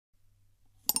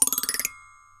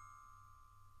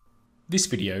This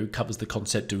video covers the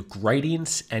concept of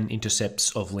gradients and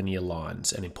intercepts of linear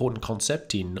lines, an important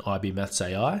concept in IB Maths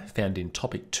AI found in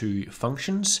Topic 2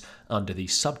 Functions under the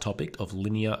subtopic of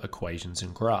linear equations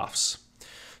and graphs.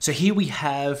 So here we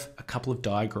have a couple of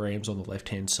diagrams on the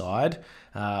left-hand side.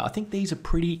 I think these are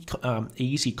pretty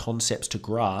easy concepts to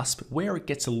grasp. Where it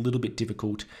gets a little bit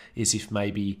difficult is if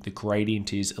maybe the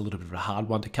gradient is a little bit of a hard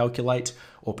one to calculate,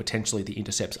 or potentially the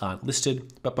intercepts aren't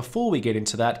listed. But before we get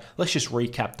into that, let's just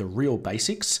recap the real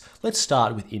basics. Let's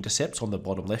start with intercepts on the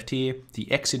bottom left here.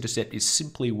 The x-intercept is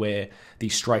simply where the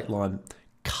straight line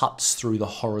cuts through the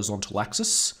horizontal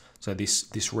axis. So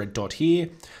this red dot here.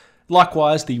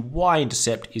 Likewise, the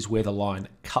y-intercept is where the line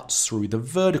cuts through the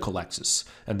vertical axis,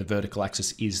 and the vertical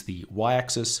axis is the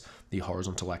y-axis, the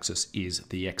horizontal axis is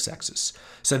the x-axis.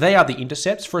 So they are the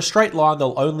intercepts. For a straight line,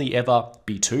 there'll only ever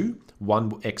be two,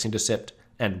 one x-intercept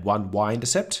and one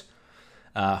y-intercept.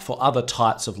 For other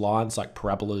types of lines like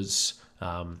parabolas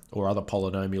or other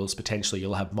polynomials, potentially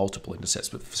you'll have multiple intercepts,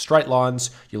 but for straight lines,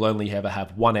 you'll only ever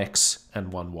have one x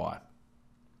and one y.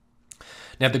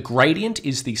 Now, the gradient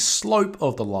is the slope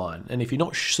of the line. And if you're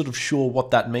not sort of sure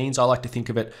what that means, I like to think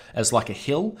of it as like a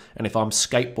hill. And if I'm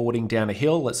skateboarding down a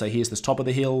hill, let's say here's the top of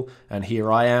the hill and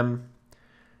here I am.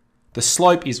 The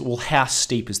slope is, well, how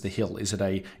steep is the hill? Is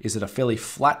it a fairly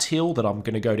flat hill that I'm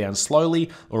going to go down slowly,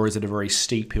 or is it a very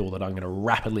steep hill that I'm going to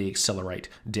rapidly accelerate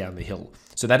down the hill?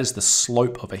 So that is the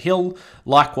slope of a hill.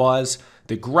 Likewise,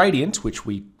 the gradient, which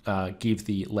we give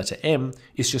the letter m,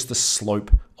 is just the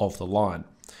slope of the line.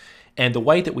 And the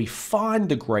way that we find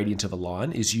the gradient of a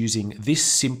line is using this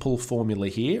simple formula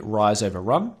here, rise over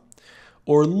run,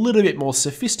 or a little bit more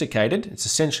sophisticated. It's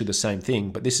essentially the same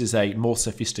thing, but this is a more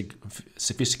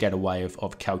sophisticated way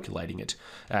of calculating it.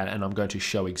 And I'm going to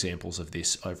show examples of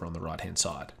this over on the right-hand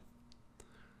side.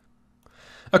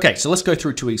 Okay, so let's go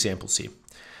through two examples here.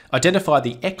 Identify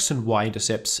the x and y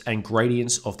intercepts and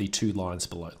gradients of the two lines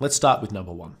below. Let's start with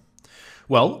number one.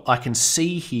 Well, I can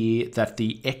see here that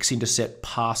the x-intercept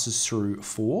passes through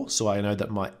 4, so I know that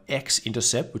my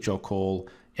x-intercept, which I'll call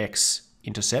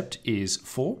x-intercept, is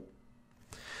 4.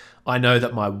 I know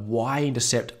that my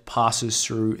y-intercept passes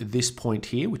through this point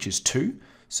here, which is 2,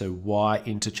 so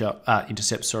y-intercept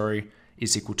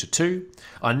is equal to 2.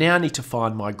 I now need to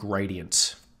find my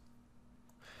gradient.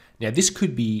 Now, this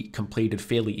could be completed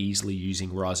fairly easily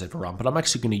using rise over run, but I'm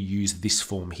actually going to use this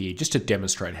form here just to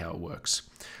demonstrate how it works.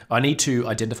 I need to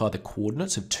identify the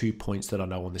coordinates of 2 points that I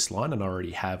know on this line, and I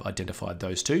already have identified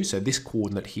those two. So this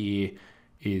coordinate here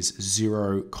is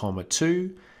 0,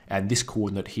 2, and this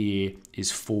coordinate here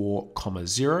is 4,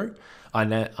 0. I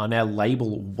now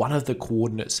label one of the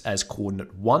coordinates as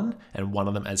coordinate 1 and one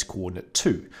of them as coordinate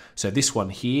 2. So this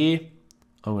one here,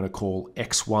 I'm going to call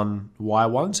x1,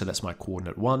 y1, so that's my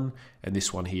coordinate 1, and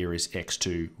this one here is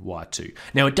x2, y2.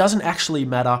 Now, it doesn't actually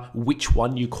matter which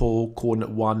one you call coordinate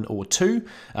 1 or 2.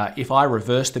 If I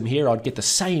reverse them here, I'd get the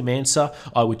same answer.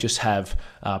 I would just have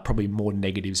probably more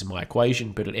negatives in my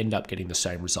equation, but it'd end up getting the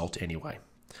same result anyway.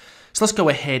 So let's go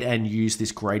ahead and use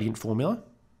this gradient formula.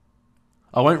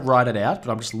 I won't write it out,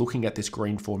 but I'm just looking at this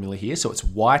green formula here. So it's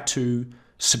y2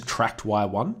 subtract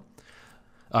y1.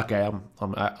 Okay,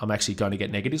 I'm actually going to get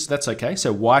negatives. That's okay.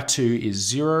 So y2 is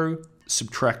 0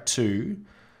 subtract 2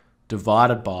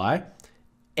 divided by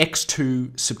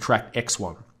x2 subtract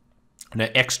x1. Now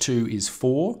x2 is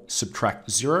 4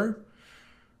 subtract 0.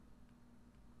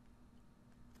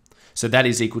 So that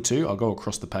is equal to, I'll go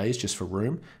across the page just for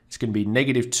room. It's going to be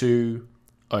negative 2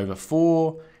 over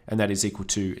 4, and that is equal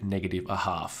to negative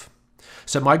 1/2.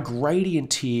 So my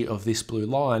gradient here of this blue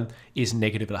line is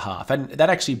negative 1/2. And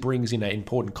that actually brings in an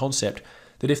important concept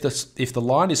that if the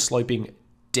line is sloping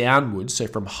downwards, so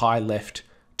from high left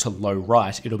to low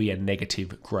right, it'll be a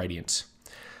negative gradient.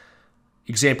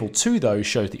 Example 2, though,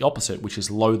 shows the opposite, which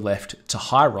is low left to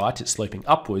high right. It's sloping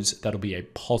upwards. That'll be a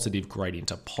positive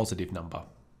gradient, a positive number.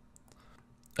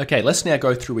 Okay, let's now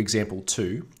go through example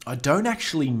 2. I don't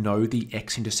actually know the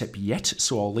x-intercept yet,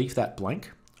 so I'll leave that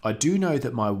blank. I do know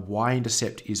that my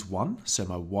y-intercept is 1, so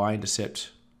my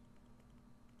y-intercept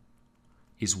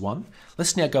is 1.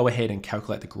 Let's now go ahead and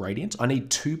calculate the gradient. I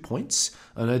need 2 points.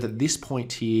 I know that this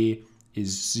point here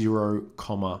is 0,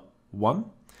 1.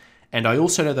 And I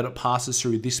also know that it passes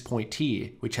through this point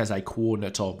here, which has a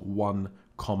coordinate of 1,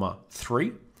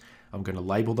 3. I'm going to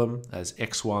label them as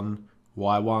x1,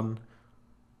 y1,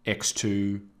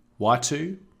 x2,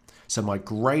 y2. So my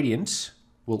gradient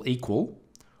will equal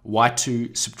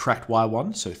y2 subtract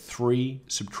y1, so 3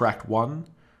 subtract 1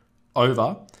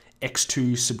 over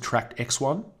x2 subtract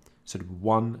x1, so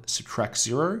 1 subtract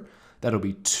 0. That'll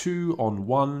be 2 on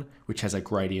 1, which has a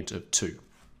gradient of 2.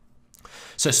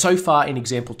 So far in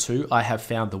example 2, I have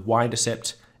found the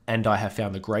y-intercept and I have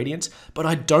found the gradient, but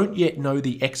I don't yet know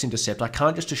the x-intercept. I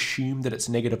can't just assume that it's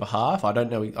 -1/2. I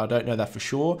don't know that for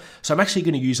sure. So I'm actually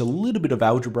going to use a little bit of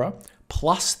algebra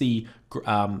plus the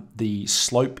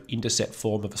slope-intercept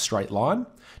form of a straight line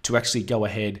to actually go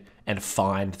ahead and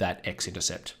find that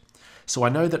x-intercept. So I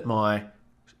know that my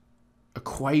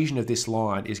equation of this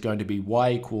line is going to be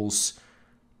y equals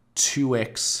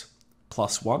 2x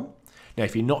plus 1. Now,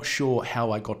 if you're not sure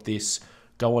how I got this,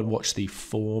 go and watch the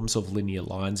forms of linear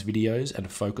lines videos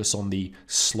and focus on the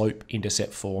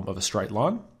slope-intercept form of a straight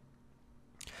line.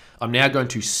 I'm now going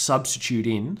to substitute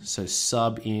in, so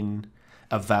sub in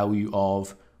a value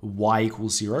of y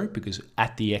equals 0, because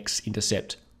at the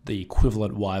x-intercept, the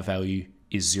equivalent y value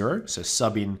is 0. So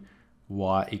sub in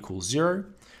y equals 0.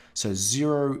 So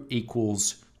 0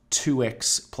 equals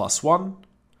 2x plus 1.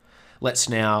 Let's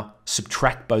now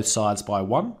subtract both sides by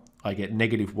 1. I get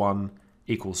 -1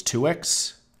 equals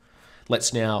 2x.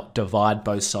 Let's now divide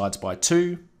both sides by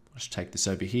 2. Let's take this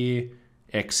over here.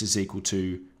 X is equal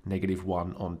to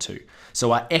 -1 on 2.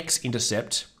 So our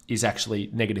x-intercept is actually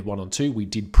 -1 on 2. We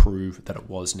did prove that it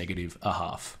was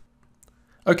 -1/2.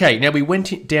 Okay, now we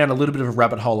went down a little bit of a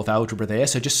rabbit hole of algebra there.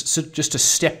 So just to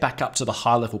step back up to the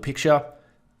high-level picture,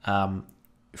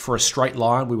 for a straight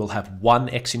line, we will have one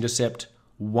x-intercept,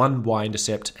 one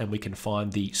y-intercept, and we can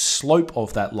find the slope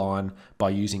of that line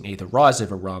by using either rise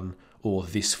over run or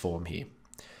this form here.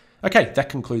 Okay, that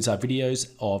concludes our videos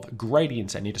of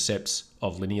gradients and intercepts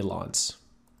of linear lines.